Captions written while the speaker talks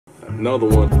Another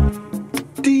one.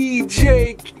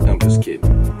 DJ. I'm just kidding.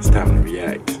 It's time to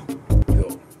react.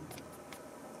 Go.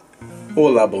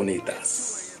 Hola,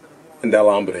 bonitas and el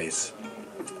hombres.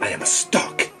 I am a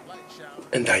Stock,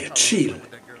 and I am chill.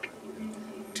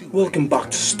 Welcome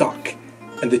back to Stock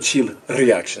and the Chill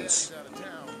Reactions.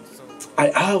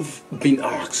 I have been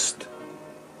asked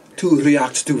to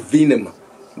react to VENOM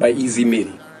by Easy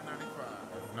Meal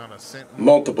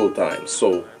multiple times,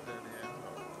 so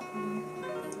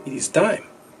it is time.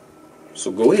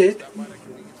 So go ahead,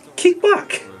 kick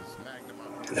back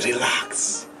and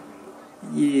relax.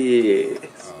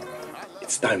 Yes,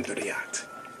 it's time to react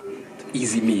to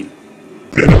Easy Meal.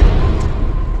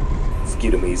 Let's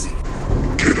get him easy.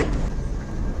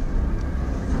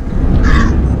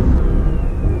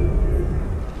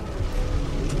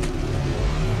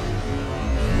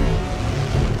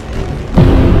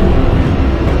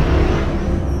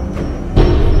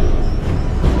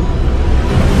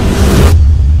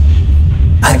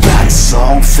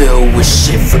 Song filled with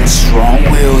shit for the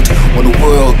strong-willed. When the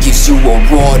world gives you a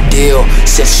raw deal,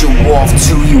 sets you off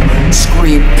to you,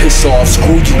 scream, piss off,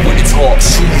 screw you. When it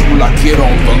talks to you like it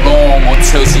don't belong, or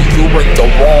tells you you're in the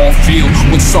wrong field.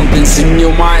 When something's in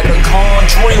your mind, a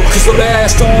contrail, cause the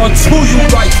last on to you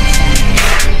like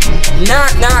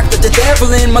knock, knock, but the devil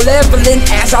in malevolent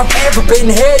as I've ever been.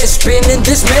 Head is spinning,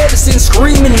 this medicine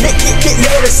screaming, lick,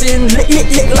 medicine, lick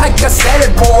like a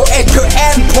salad bowl. Edgar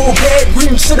Allan Poe,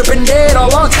 bedroom, should've been dead a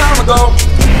long time ago.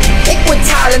 Thick with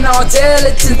Tylenol,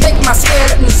 gelatin, think my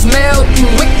skeleton's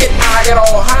melting. Wicked, I get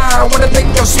all high, wanna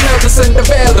think of smelters and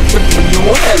developing a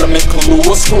new element. Clue,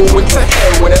 screw it to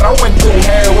hell with it. I went through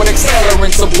hell with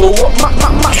accelerants, to blow up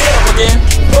myself again.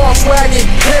 Volkswagen,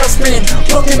 tailspin,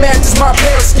 looking matches my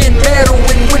pale skin. Metal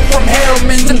and went from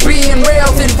Hellman's and being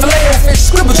railed in filet-o-fish.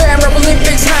 Scribble jam, Rap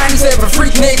Olympics, 97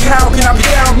 freak Nick. How can I be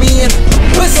down me in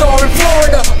Blizzard in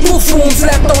Florida? Roof rooms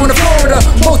left on the Florida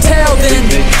motel then.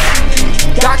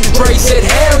 Dr. Dre said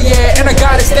hell yeah, and I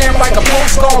got it stamped like a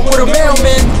postcard with a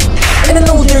mailman. And I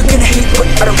know they're gonna hate,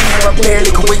 but I don't care, I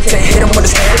barely can wait to hit them with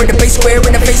a stare in the face, square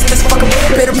in the face. This fucking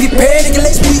man better be prepared and your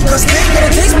legs weak, cause they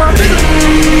gonna taste my venom.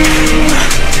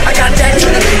 I got that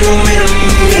adrenaline momentum,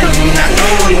 not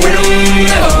going with them.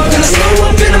 Never gonna slow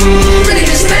up in them, ready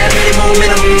to snap any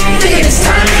momentum. Thinking it's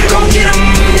time to go get them,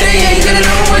 they ain't gonna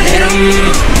know what hit them.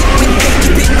 We think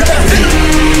you beat with that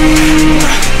venom.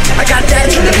 I got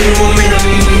that adrenaline momentum,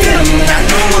 not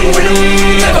going with them.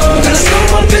 Never gonna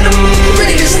slow up in them,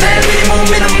 ready to snap any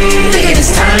momentum. Thinking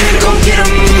it's time to go get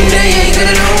them, they ain't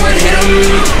gonna know what hit them.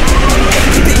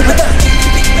 You beat with that.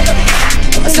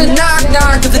 I said knock,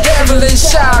 knock, to the devil in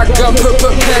shotgun. Put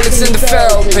pellets in the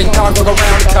fell pin. Cock around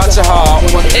and catch a heart.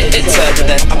 It's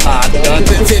evident I'm not done.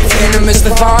 Venom is the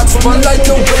thoughts. One like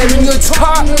you're wearing your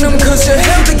cotton, cause you're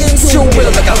held against your will.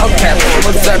 Like a hubcap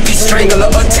or a therapy strangler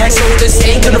attack. So this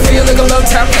ain't gonna feel like a love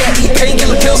tap. Yeah, eat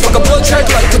painkiller pills like a blood track.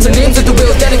 Like what's the names of the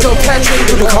wheels? Then it go Patrick.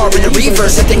 Do the car in the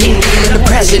reverse at the Indian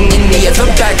depression. In the other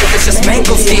back, if it's just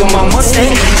mango steel. My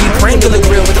Mustang, Jeep Wrangler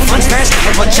grill with a fun smash.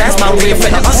 My jazz, my rear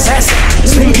fender assassin.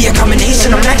 It's gonna be a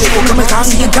combination of natural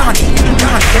kamikaze and Gandhi.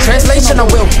 Translation, I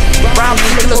will round me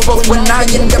killers both when I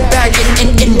end up back in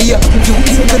India. You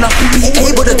ain't gonna be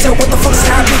able to tell what the fuck's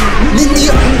happening in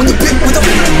India when you bit with a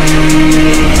venom.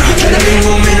 Adrenaline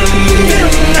momentum,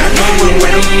 not going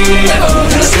with them. Never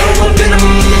gonna slow up in them,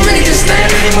 ready to snap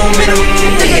any momentum.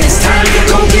 Thinking it's time to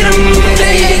go get them,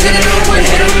 they ain't gonna know what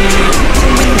hit them.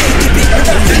 When they beat with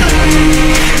a venom.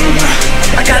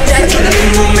 I got that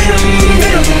adrenaline momentum,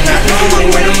 not going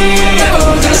with them.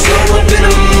 Never gonna slow up in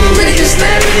them, ready to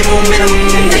snap any momentum.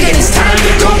 Thinking it's time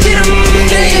to go get them,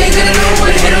 they ain't gonna know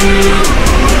what hit them.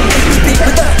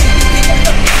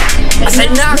 I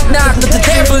said knock, knock, but the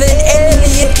devil in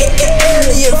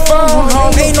alien phone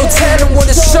home. Ain't no telling what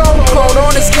it's show code.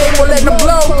 On this game, we'll let the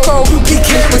blow go. Be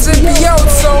cameras in the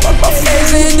so a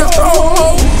phase in your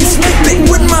throat. You slipping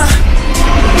with my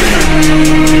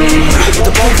the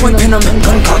bones went pin them,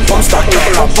 gun cock, bomb stock,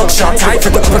 double up, buckshot, tied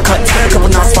for the uppercut, tied, couple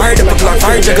knots, fired up a Glock,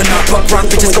 fire juggernaut, buck rock,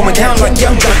 bitches going down like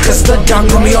young duck, cause the dog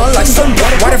put me on like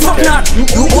sunblood, why the fuck not?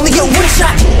 You only get one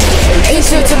shot. Ain't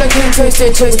shit till I can't taste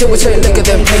it, chased it with shit liquor,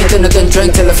 then paint, and then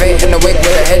drink till I faint in the wake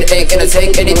with a headache, and I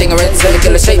take anything or it's like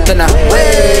a shape, then I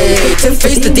wait to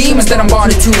face the demons that I'm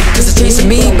bonded to, cause it's chasing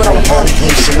me, but I'm bonded to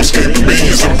you, so escaping me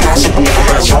is impossible,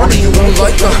 I'm harder you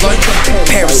like a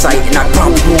parasite, and I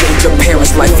probably ruined your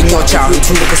parents' life in your childhood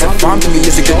too, because if I'm the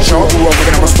music and job, who are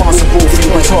I'm responsible for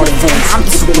your retarded forms. I'm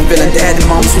the super villain, dad and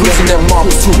mom's losing their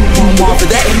marbles too. Who more for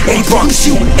that? Eddie Brock is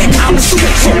you, and I'm the super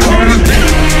venom.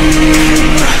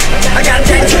 I got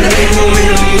that adrenaline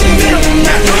momentum,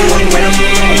 not knowing when I'm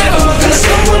never gonna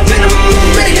slow up in them,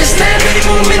 ready to snap any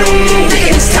momentum.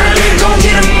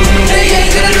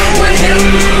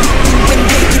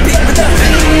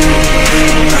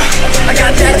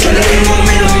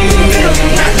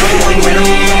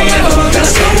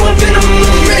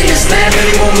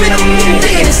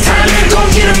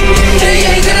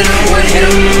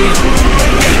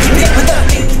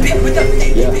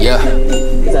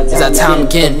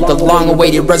 again. The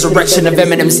long-awaited resurrection of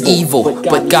Eminem's evil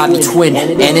but godly twin.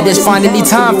 And it is finally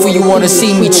time for you all to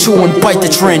see me chew and bite the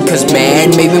trend. Cause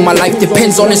man, maybe my life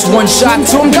depends on this one shot.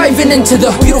 So I'm diving into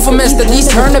the beautiful mess that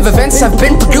these turn of events I've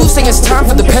been producing. It's time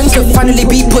for the pens to finally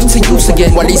be put to use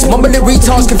again. While these mumbling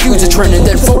retards confuse the trend, and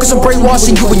then focus on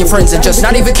brainwashing you and your friends, and just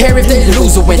not even care if they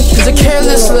lose or win. Cause the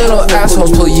careless little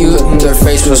assholes pull you in their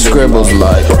face with scribbles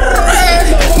like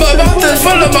my mouth is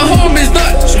full of my homies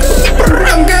nuts.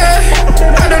 I'm good.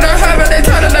 I don't know how, but they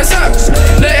try to let up.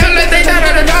 The only thing that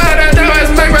I do is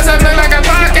make myself look like a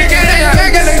pocket.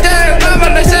 Bigger than that, I'm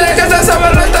on the shit, cause that's how I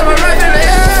look at my regular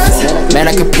ass. Man,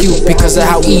 I compute because of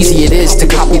how easy it is to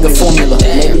copy the formula.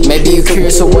 Maybe you're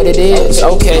curious of what it is?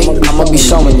 Okay, I'ma be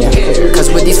showing you.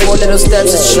 Cause with these 4 little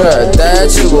steps, it's sure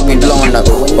that you will be blowing up.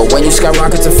 But when you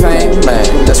skyrocket to fame, man,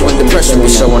 that's when depression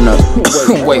be showing up.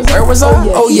 Wait, where was I?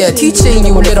 Oh yeah, teaching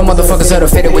you little motherfuckers how to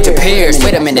fit it with your peers.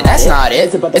 Wait a minute, that's not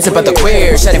it. It's about the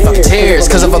queers, shedding fucking tears.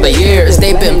 Cause of all the years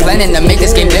they've been planning to make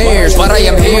this game theirs. But I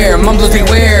am here, mumblers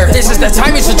beware. This is the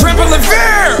time you should tremble in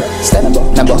fear. Step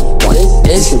number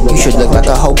 1 is you should look like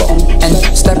a hobo. And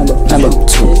step number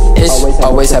 2 is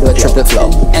always have a triplet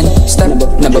flow. And step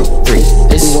number 3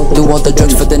 is do all the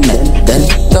drugs for the net. Then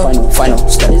the final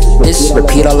step is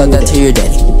repeat all of that till you're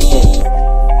dead.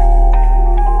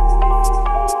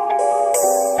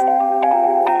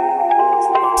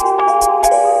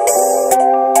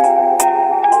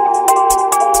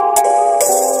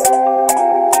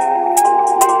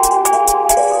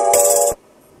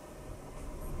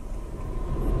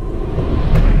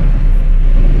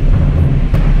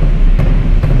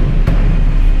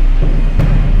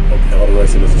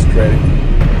 This is credit.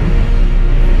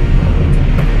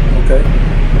 Okay.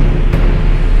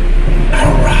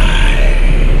 Alright.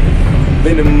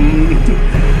 Venom.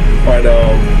 Alright,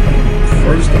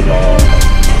 first of all.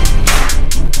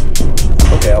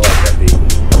 Okay, I like that beat.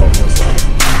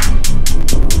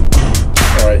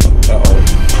 Alright,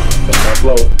 That's my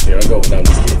flow. Here I go. Now I'm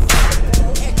just kidding.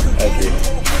 Okay.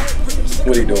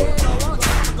 What are you doing?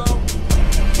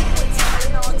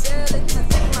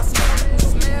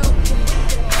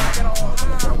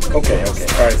 Okay.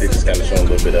 Alright, they just kind of showing a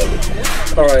little bit of it.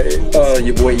 Alright,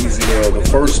 your boy Easy Mill. The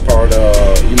first part,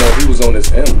 you know, he was on his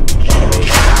M. I mean,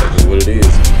 that's just what it is.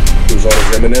 He was on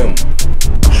his Eminem.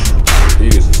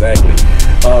 It is, exactly.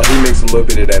 He makes a little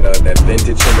bit of that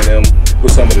vintage Eminem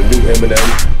with some of the new Eminem.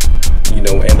 You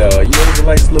know, and you know, there's a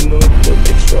nice little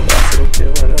mixture of it. I said, okay,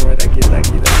 alright, I get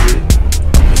it.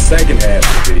 The second half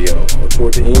of the video, or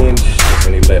toward the end, that's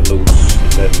when he let loose.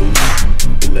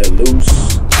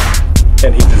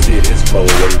 And he just did his flow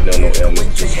away, no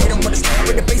elements, just on some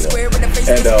beat,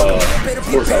 you know. And of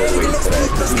course I was waiting for that,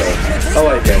 because, you know, I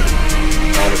like him.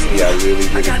 Honestly, I really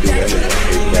do. Eminem's my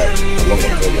favorite rapper. I'm not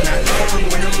gonna tell you that.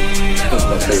 That's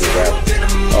my favorite rapper.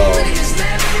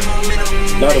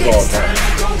 Not of all time.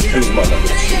 He was my number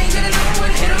 2.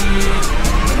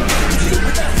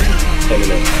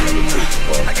 Eminem, my number 2.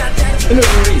 And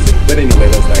there's a reason. But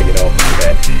anyway, let's not get off into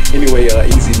that. Anyway,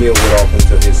 Easy Mill went off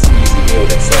into his Easy Mill,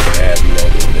 that second half, you know,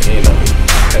 the end of it.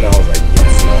 And I was like,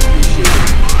 yes, I appreciate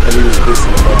it. And he was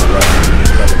listening to other rappers.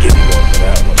 I'm gonna give you one for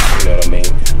that one. You know what I mean?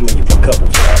 I'm gonna give you a couple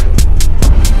for that one.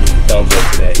 Thumbs up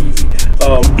to that, Easy.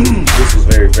 This was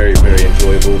very, very, very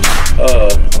enjoyable.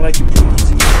 I like you pretty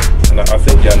Easy Mill. And I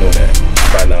think y'all know that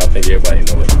by now. I think everybody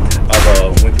know it.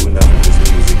 I've went through enough of this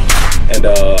music. And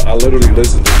I literally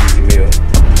listened to Easy Mill.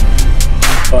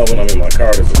 When I'm in my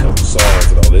car, there's a couple songs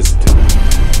that I'll listen to.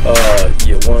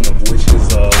 Yeah, one of which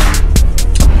is one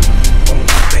of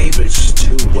my favorites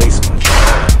too. Waste my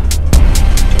time,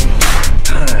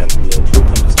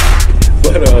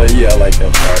 but yeah, I like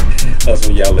that part. That's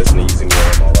when y'all listen to Easy Mill,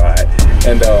 I'm alright.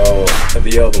 And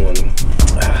the other one,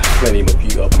 plenty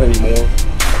more.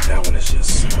 That one is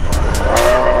just,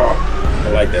 I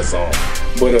like that song.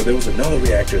 But there was another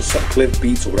reactor, some Cliff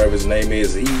Beats or whatever his name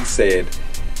is. He said,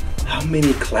 how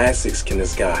many classics can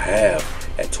this guy have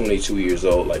at 22 years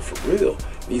old? Like, for real,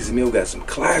 Easy Mill got some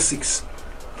classics,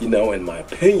 you know, in my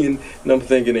opinion, and I'm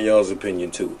thinking in y'all's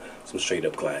opinion too. Some straight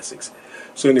up classics.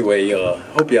 So anyway,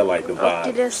 hope y'all like the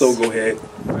vibe. So go ahead,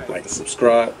 like and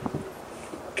subscribe.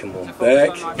 Come on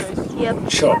back. Yep.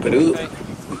 Chop it up.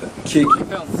 Kick it.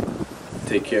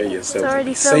 Take care of yourself.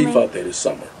 Be safe out there this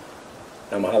summer.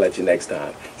 I'm gonna holler at you next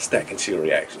time. Stack and Chill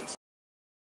Reactions.